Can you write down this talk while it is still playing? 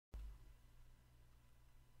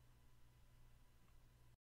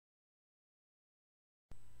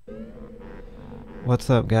What's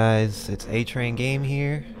up guys, it's A-TrainGame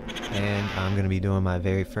here, and I'm going to be doing my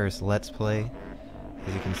very first Let's Play.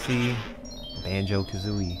 As you can see,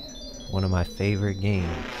 Banjo-Kazooie, one of my favorite games.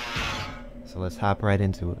 So let's hop right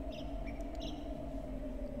into it.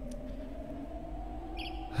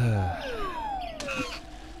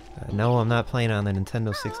 No, I'm not playing on the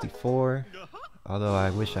Nintendo 64, although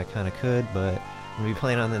I wish I kinda could, but I'm going to be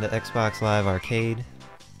playing on the Xbox Live Arcade.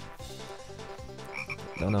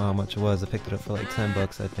 Don't know how much it was. I picked it up for like 10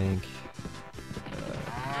 bucks, I think.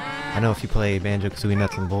 I know if you play Banjo-Kazooie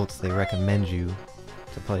Nuts and Bolts, they recommend you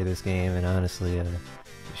to play this game, and honestly, you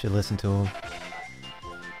should listen to them.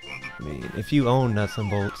 I mean, if you own Nuts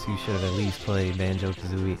and Bolts, you should have at least played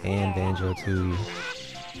Banjo-Kazooie and Banjo-Tooie.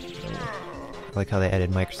 I like how they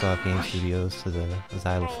added Microsoft Game Studios to the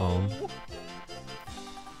xylophone.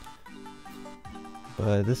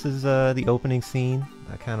 But this is the opening scene.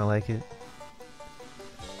 I kind of like it.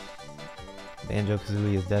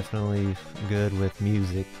 Banjo-Kazooie is definitely good with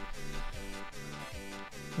music.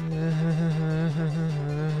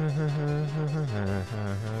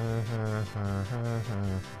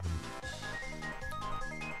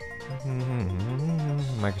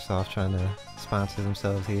 Microsoft trying to sponsor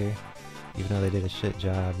themselves here, even though they did a shit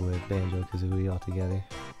job with Banjo-Kazooie altogether.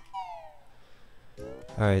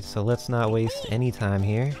 Alright, so let's not waste any time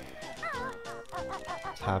here.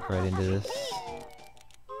 Let's hop right into this.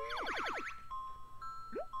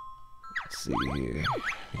 Let's see here.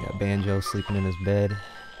 We got Banjo sleeping in his bed.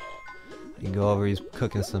 You go over, he's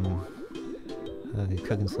cooking some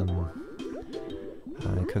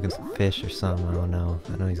fish or something, I don't know.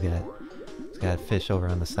 I know he's got fish over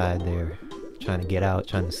on the side there, trying to get out,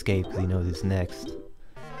 trying to escape because he knows he's next.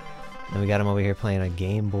 And we got him over here playing a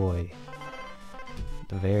Game Boy.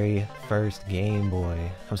 The very first Game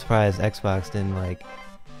Boy. I'm surprised Xbox didn't like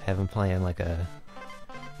have him playing like a,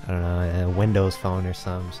 I don't know, a Windows phone or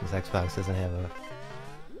something, since Xbox doesn't have a...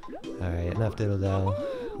 Alright, enough diddle-daddle.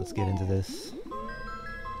 Let's get into this.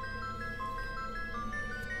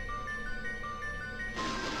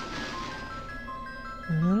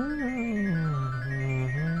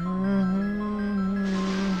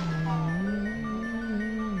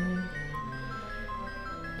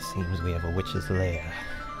 Seems we have a witch's lair.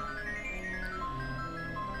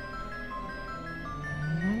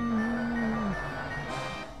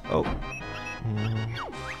 Oh.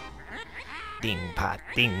 Ding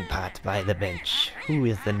pot by the bench. Who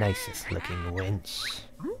is the nicest looking wench?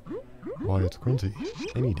 Why, it's Grunty.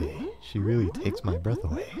 Any day. She really takes my breath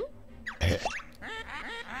away.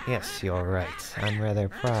 Yes, you're right. I'm rather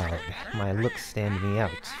proud. My looks stand me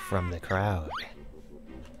out from the crowd.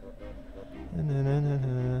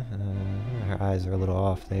 Her eyes are a little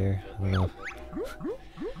off there. I don't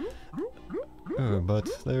know. But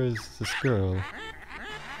there's this girl.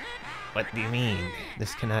 What do you mean?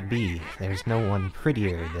 This cannot be. There's no one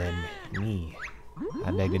prettier than me.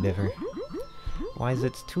 I beg to differ. Why is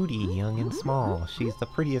it Tootie, young and small? She's the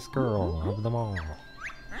prettiest girl of them all.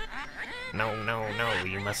 No,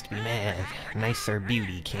 you must be mad. Nicer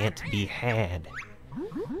beauty can't be had.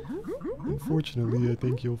 Unfortunately, I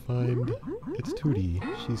think you'll find it's Tootie.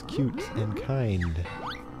 She's cute and kind.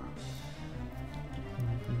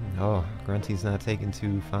 Oh, Grunty's not taken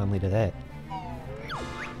too fondly to that.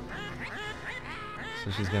 So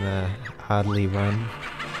she's gonna oddly run,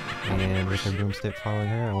 and with her broomstick following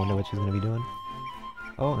her, I wonder what she's gonna be doing.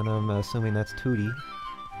 Oh, and I'm assuming that's Tootie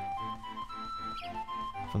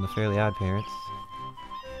from the Fairly Odd Parents.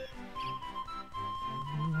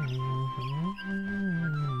 Oh,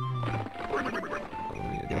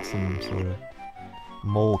 we got some sort of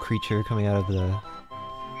mole creature coming out of the...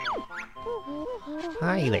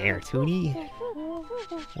 Hi there, Tootie!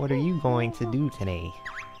 What are you going to do today?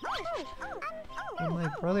 When my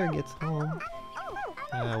brother gets home...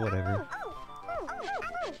 whatever.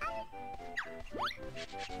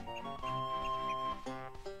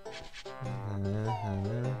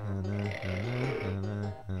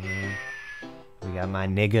 We got my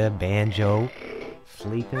nigga, Banjo,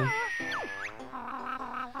 sleeping.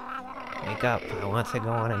 Wake up, I want to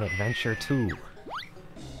go on an adventure too.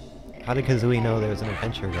 How did Kazooie know there was an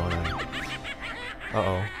adventure going on?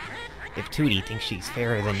 Uh-oh. If Tootie thinks she's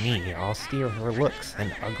fairer than me, I'll steal her looks,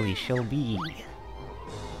 and ugly she'll be.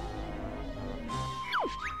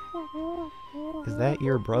 Is that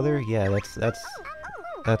your brother? Yeah,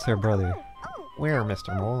 that's her brother. Where,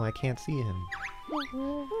 Mr. Mole? I can't see him.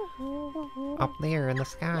 Up there in the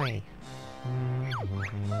sky.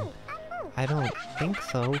 I don't think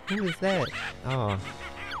so. Who is that? Oh.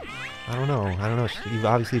 I don't know. You've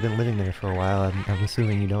obviously been living there for a while. I'm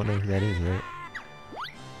assuming you don't know who that is, right?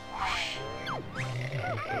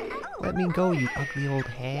 Let me go, you ugly old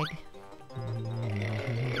hag.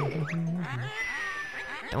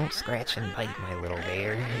 Don't scratch and bite, my little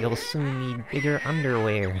bear. You'll soon need bigger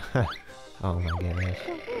underwear. Oh my gosh.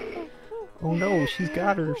 Oh no, she's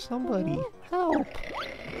got her. Somebody, help!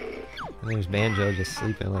 And there's Banjo just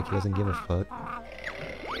sleeping like he doesn't give a fuck.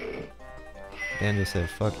 Banjo said,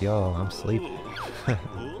 fuck y'all, I'm sleeping.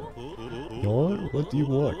 Y'all? What do you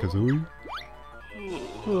want, Kazooie?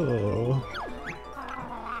 Oh.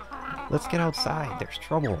 Let's get outside, there's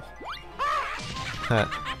trouble. Well,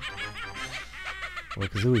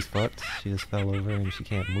 Kazooie's fucked. She just fell over and she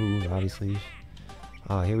can't move, obviously.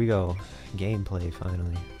 Oh, here we go. Gameplay,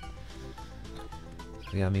 finally.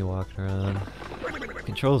 So got me walking around.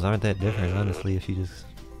 Controls aren't that different, honestly, if you just...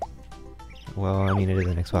 Well, I mean, it is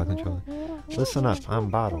an Xbox controller. Listen up, I'm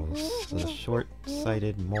Bottles, the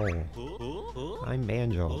short-sighted mole. I'm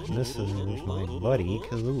Banjo, and this is my buddy,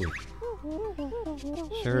 Kazooie.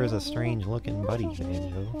 Sure is a strange-looking buddy,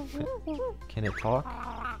 Banjo. Can it talk?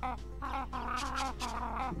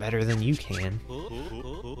 Better than you can.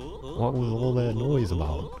 What was all that noise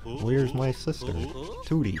about? Where's my sister,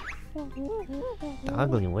 Tootie? The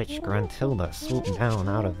ugly witch Gruntilda swooped down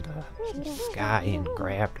out of the sky and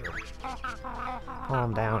grabbed her.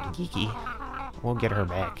 Calm down, Geeky. We'll get her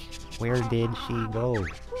back. Where did she go?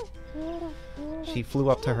 She flew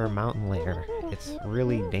up to her mountain lair. It's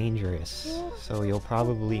really dangerous, so you'll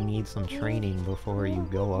probably need some training before you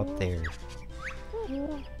go up there.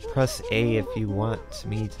 Press A if you want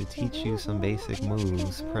me to teach you some basic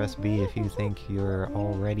moves. Press B if you think you're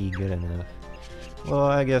already good enough. Well,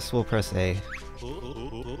 I guess we'll press A.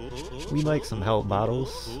 We'd like some help,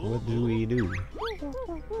 Bottles. What do we do?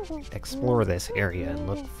 Explore this area and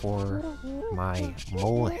look for my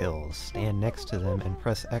molehills. Stand next to them and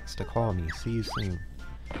press X to call me. See you soon.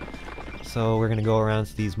 So we're gonna go around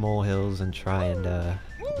to these molehills and try and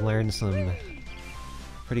learn some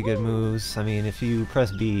pretty good moves. I mean, if you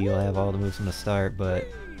press B, you'll have all the moves from the start, but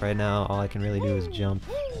right now all I can really do is jump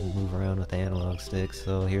and move around with the analog stick.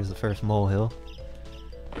 So here's the first molehill.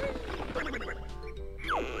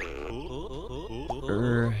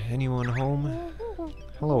 Anyone home?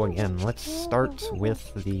 Hello again. Let's start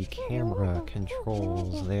with the camera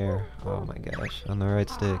controls there. Oh my gosh, on the right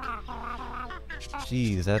stick.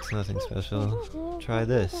 Jeez, that's nothing special. Try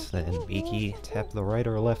this then, Beaky. Tap the right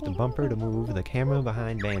or left bumper to move the camera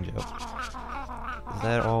behind Banjo. Is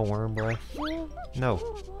that all worm breath? No.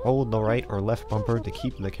 Hold the right or left bumper to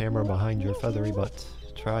keep the camera behind your feathery butt.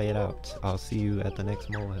 Try it out. I'll see you at the next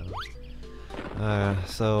molehill.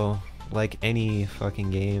 So, like any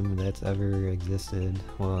fucking game that's ever existed,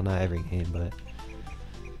 well, not every game, but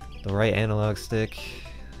the right analog stick,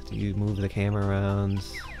 you move the camera around.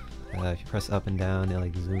 If you press up and down, it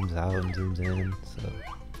like zooms out and zooms in.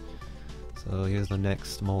 So here's the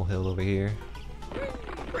next molehill over here.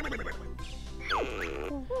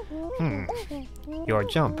 Your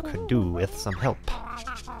jump could do with some help.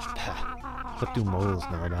 What do moles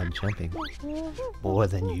know about jumping? More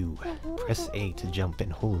than you. Press A to jump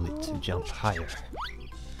and hold it to jump higher.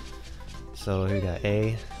 So here we got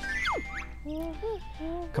A.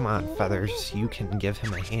 Come on, Feathers, you can give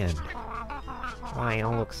him a hand. Why,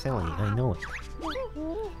 I'll look silly, I know it.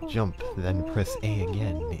 Jump, then press A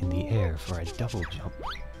again in the air for a double jump.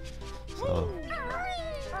 So...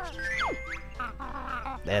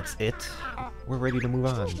 that's it. We're ready to move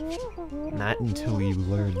on. Not until you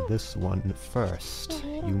learn this one first.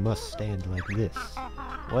 You must stand like this.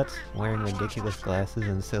 What? Wearing ridiculous glasses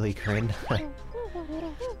and silly grin?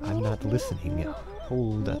 I'm not listening.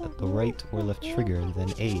 Hold the right or left trigger,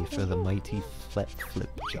 then A for the mighty flat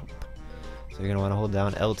flip jump. So you're gonna want to hold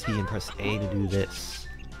down LT and press A to do this.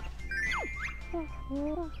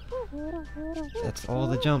 That's all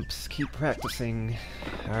the jumps. Keep practicing.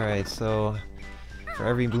 Alright, so for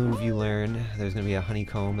every move you learn, there's gonna be a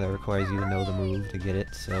honeycomb that requires you to know the move to get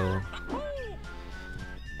it, so...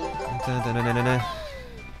 An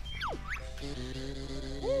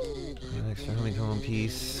extra honeycomb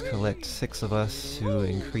piece. Collect 6 of us to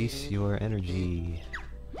increase your energy.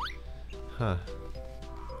 Huh.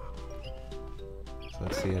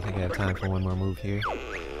 Let's see, I think I have time for one more move here.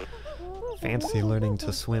 Fancy learning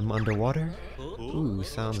to swim underwater? Ooh,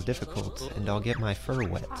 sounds difficult, and I'll get my fur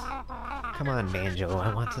wet. Come on, Banjo,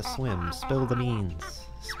 I want to swim. Spill the beans,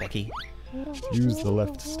 Specky. Use the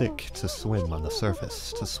left stick to swim on the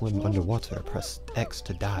surface. To swim underwater, press X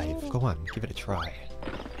to dive. Go on, give it a try.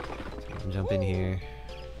 So I'll jump in here.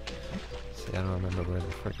 See, I don't remember where the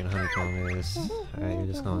freaking honeycomb is. Alright, you're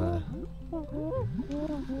just gonna...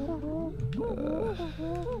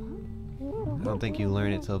 I don't think you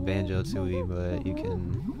learn it till Banjo-Tooie, but you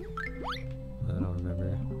can... I don't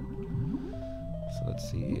remember. So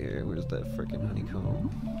let's see here. Where's that frickin' honeycomb?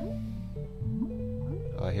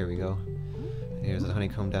 Oh, here we go. Here's the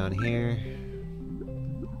honeycomb down here.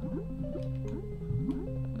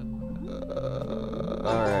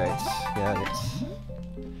 Alright, got it.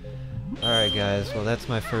 Alright guys, well that's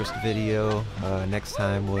my first video. Next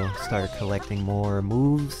time we'll start collecting more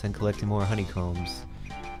moves and collecting more honeycombs.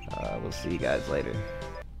 We'll see you guys later.